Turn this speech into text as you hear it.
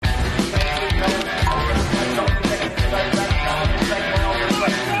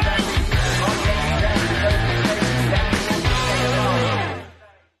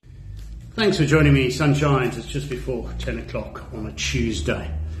Thanks for joining me, Sunshines. It's just before 10 o'clock on a Tuesday.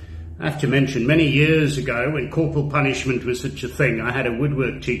 I have to mention, many years ago, when corporal punishment was such a thing, I had a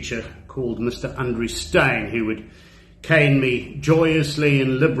woodwork teacher called Mr. Andrew Stein who would cane me joyously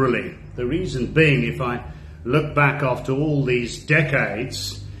and liberally. The reason being, if I look back after all these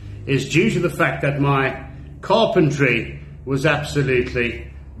decades, is due to the fact that my carpentry was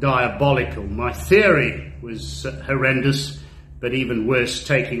absolutely diabolical. My theory was horrendous, but even worse,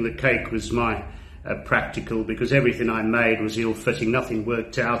 taking the cake was my practical, because everything I made was ill-fitting, nothing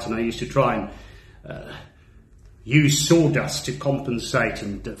worked out, and I used to try and use sawdust to compensate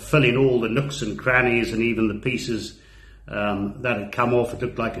and fill in all the nooks and crannies, and even the pieces that had come off. It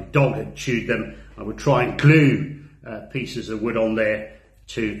looked like a dog had chewed them. I would try and glue pieces of wood on there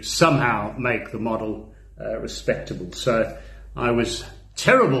to somehow make the model respectable. So I was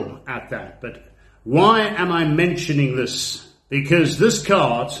terrible at that. But why am I mentioning this? Because this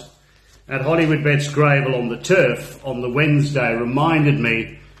card at Hollywoodbets Greyville on the turf on the Wednesday reminded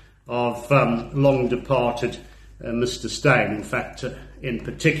me of long departed Mr. Stein. In fact, in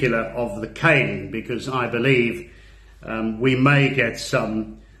particular of the caning, because I believe we may get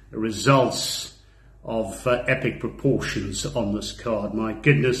some results of epic proportions on this card. My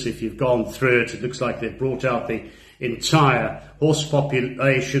goodness, if you've gone through it, it looks like they've brought out the entire horse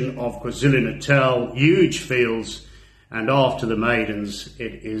population of KwaZulu-Natal, huge fields, and after the maidens,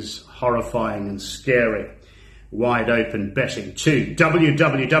 it is horrifying and scary. Wide open betting too.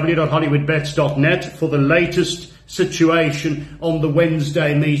 www.hollywoodbets.net for the latest situation on the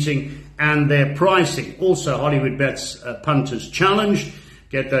Wednesday meeting and their pricing. Also, Hollywoodbets Punters Challenge.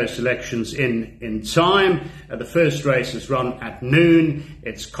 Get those selections in time. The first race is run at noon.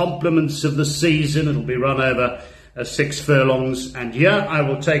 It's compliments of the season. It'll be run over 6 furlongs. And yeah, I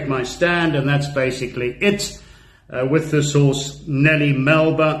will take my stand, and that's basically it. With this horse, Nelly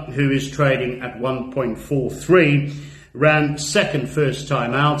Melba, who is trading at 1.43, ran second first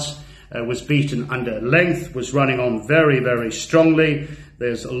time out, was beaten under length, was running on very, very strongly.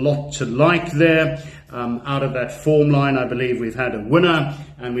 There's a lot to like there. Out of that form line, I believe we've had a winner,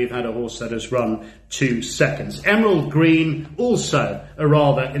 and we've had a horse that has run 2 seconds. Emerald Green, also a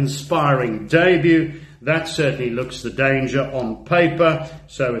rather inspiring debut. That certainly looks the danger on paper,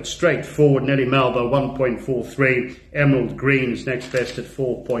 so it's straightforward. Nelly Melba 1.43, Emerald Green is next best at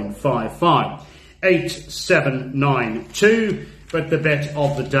 4.55. 8-7-9-2, but the bet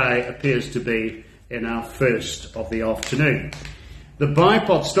of the day appears to be in our first of the afternoon. The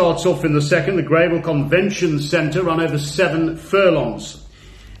bipot starts off in the second, the Greyville Convention Centre, run over 7 furlongs.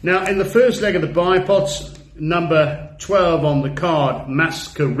 Now, in the first leg of the bipots, number 12 on the card,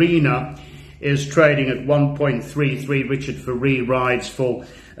 Mascarina, is trading at 1.33. Richard Faree rides for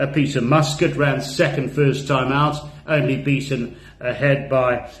Peter Muscat, ran second first time out, only beaten ahead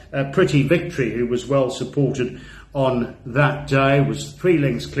by Pretty Victory, who was well supported on that day, was 3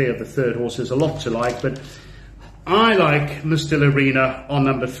 lengths clear of the third horse. There's a lot to like, but I like Mr. Lorena on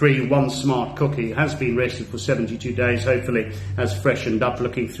number 3, One Smart Cookie. Has been rested for 72 days, hopefully has freshened up.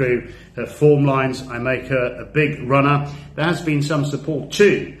 Looking through her form lines, I make her a big runner. There has been some support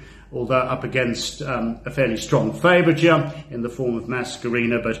too, although up against a fairly strong favourite here in the form of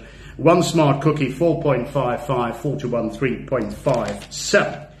Mascarina. But One Smart Cookie, 4.55, 4-1,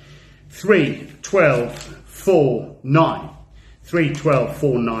 3.57. 3-12-4-9.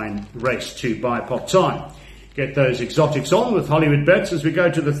 3-12-4-9, race 2 bipot time. Get those exotics on with Hollywoodbets as we go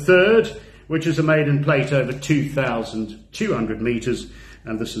to the third, which is a maiden plate over 2,200 metres.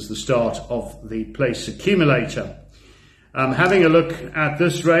 And this is the start of the place accumulator. Having a look at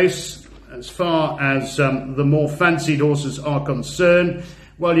this race, as far as the more fancied horses are concerned,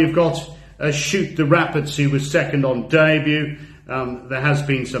 well, you've got Shoot the Rapids, who was second on debut. There has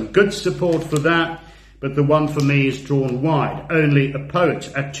been some good support for that, but the one for me is drawn wide. Only a Poet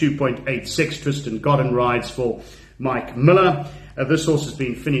at 2.86. Tristan Godden rides for Mike Miller. This horse has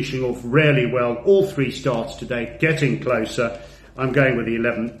been finishing off really well. All 3 starts today, getting closer. I'm going with the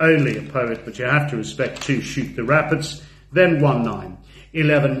 11, Only a Poet, but you have to respect 2, Shoot the Rapids. Then 1-9.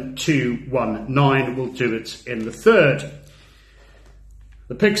 11-2-1-9 will do it in the third.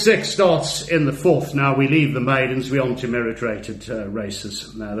 The pick 6 starts in the fourth. Now we leave the maidens, we're on to merit-rated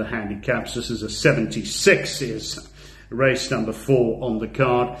races. Now the handicaps, this is a 76, is race number 4 on the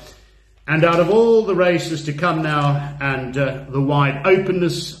card. And out of all the races to come now, and the wide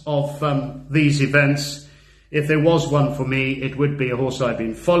openness of these events, if there was one for me, it would be a horse I've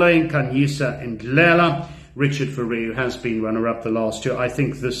been following, Kanyisa Ndlela. Richard Faree, who has been runner-up the last 2. I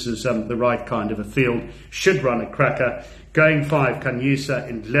think this is the right kind of a field. Should run a cracker. Going 5, Kanyisa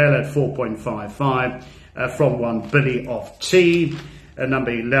Ndlela at 4.55. From 1, Billy of Tea.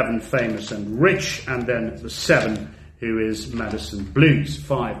 number 11, Famous and Rich, and then the 7, who is Madison Blues,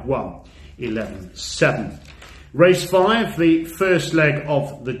 5-1, 11-7. Race 5, the first leg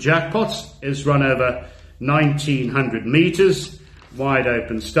of the jackpots, is run over 1,900 metres. Wide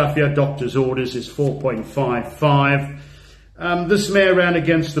open stuff here. Doctor's Orders is 4.55. This mare ran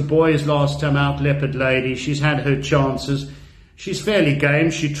against the boys last time out, Leopard Lady. She's had her chances. She's fairly game.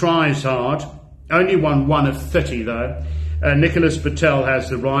 She tries hard. Only won 1 of 30 though. Nicholas Patel has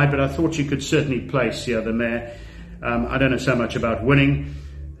the ride, but I thought she could certainly place the other mare. I don't know so much about winning.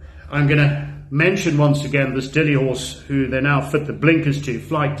 I'm going to mention once again this Dilly horse, who they now fit the blinkers to,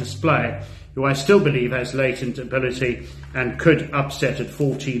 Flight Display, who I still believe has latent ability and could upset at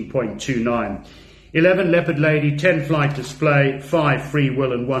 14.29. 11, Leopard Lady, 10, Flight Display, 5, Free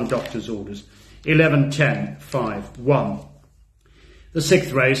Will, and 1, Doctor's Orders. 11, 10, 5, 1. The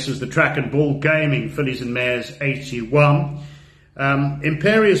 6th race is the Track and Ball Gaming Fillies and Mares 81.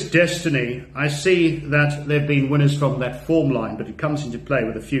 Imperious Destiny, I see that there have been winners from that form line, but it comes into play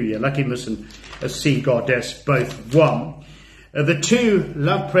with a few here. Lucky Miss and a Sea Goddess both won. The 2,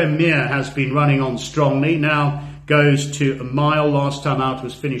 La Premiere, has been running on strongly, now goes to a mile. Last time out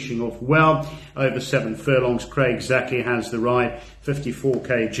was finishing off well, over 7 furlongs. Craig Zaki has the ride, 54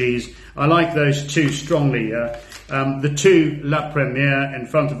 kgs. I like those 2 strongly. The 2, La Premiere, in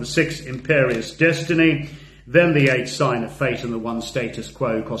front of the 6, Imperious Destiny. Then the 8, Sign of Fate, and the 1, Status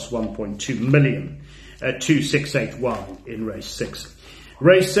Quo, costs 1.2 million. 2,681 in race 6.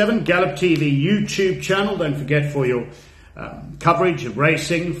 Race 7, Gallop TV YouTube channel. Don't forget, for your coverage of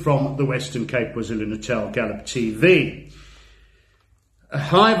racing from the Western Cape, KwaZulu-Natal, Gallop TV.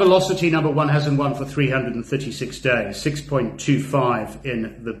 High Velocity number 1 hasn't won for 336 days, 6.25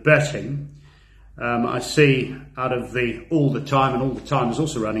 in the betting. I see out of the All the Time, and All the Time is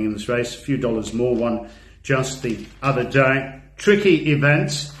also running in this race, a few dollars more, won just the other day. Tricky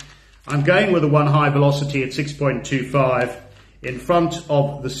Events, I'm going with the 1, High Velocity, at 6.25 in front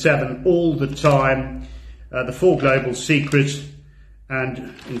of the 7, All the Time, the 4, Global Secret, and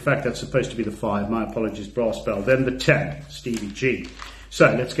in fact that's supposed to be the 5, my apologies, Brass Bell, then the 10, Stevie G. So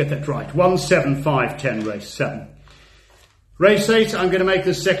let's get that right. 1, 7, 5, 10, race 7. Race 8, I'm going to make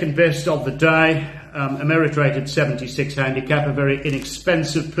the second best of the day. A merit rated 76 handicap, a very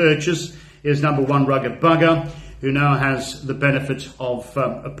inexpensive purchase, is number 1, Rugged Bugger, who now has the benefit of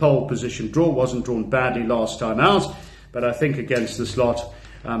a pole position draw. Wasn't drawn badly last time out, but I think against this lot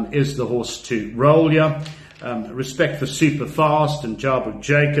is the horse to roll here. Respect for Super Fast and Jarwood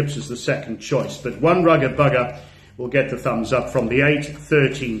Jacobs is the second choice, but 1, Rugged Bugger, will get the thumbs up from the 8,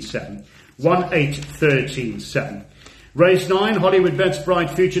 13, 7. 1, 8, 13, 7. Race 9, Hollywoodbets Bright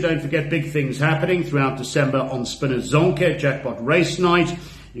Future. Don't forget, big things happening throughout December on Spinner's Zonke, Jackpot Race Night.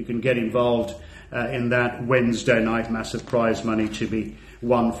 You can get involved in that Wednesday night. Massive prize money to be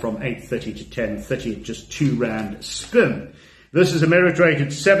won from 8:30 to 10:30 at just 2 rand spin. This is a merit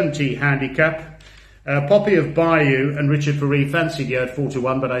rated 70 handicap. Poppy of Bayou and Richard Faree fancied here at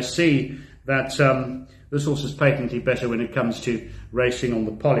 4-1, but I see that this horse is patently better when it comes to racing on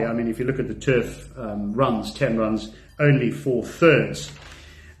the poly. I mean, if you look at the turf runs, 10 runs, only 4/3.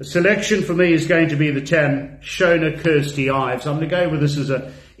 The selection for me is going to be the 10, Shona Kirsty Ives. I'm going to go with this as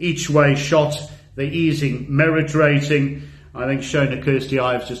a each-way shot, the easing merit rating. I think Shona Kirsty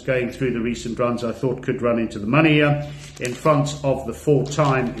Ives, just going through the recent runs, I thought could run into the money here. In front of the 4,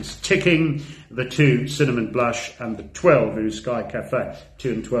 Time is Ticking, the 2, Cinnamon Blush, and the 12, who's Sky Cafe.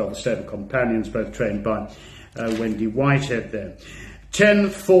 2 and 12, the stable companions, both trained by Wendy Whitehead there. 10,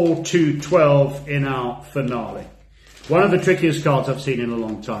 4, 2, 12 in our finale. One of the trickiest cards I've seen in a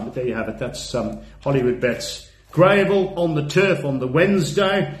long time, but there you have it. That's Hollywoodbets Greyville on the turf on the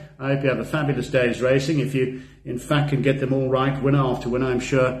Wednesday. I hope you have a fabulous day's racing. If you, in fact, can get them all right, winner after winner, I'm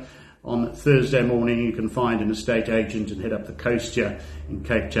sure on Thursday morning you can find an estate agent and head up the coast here in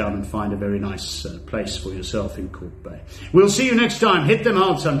Cape Town and find a very nice place for yourself in Court Bay. We'll see you next time. Hit them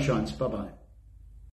hard, sunshines. Bye-bye.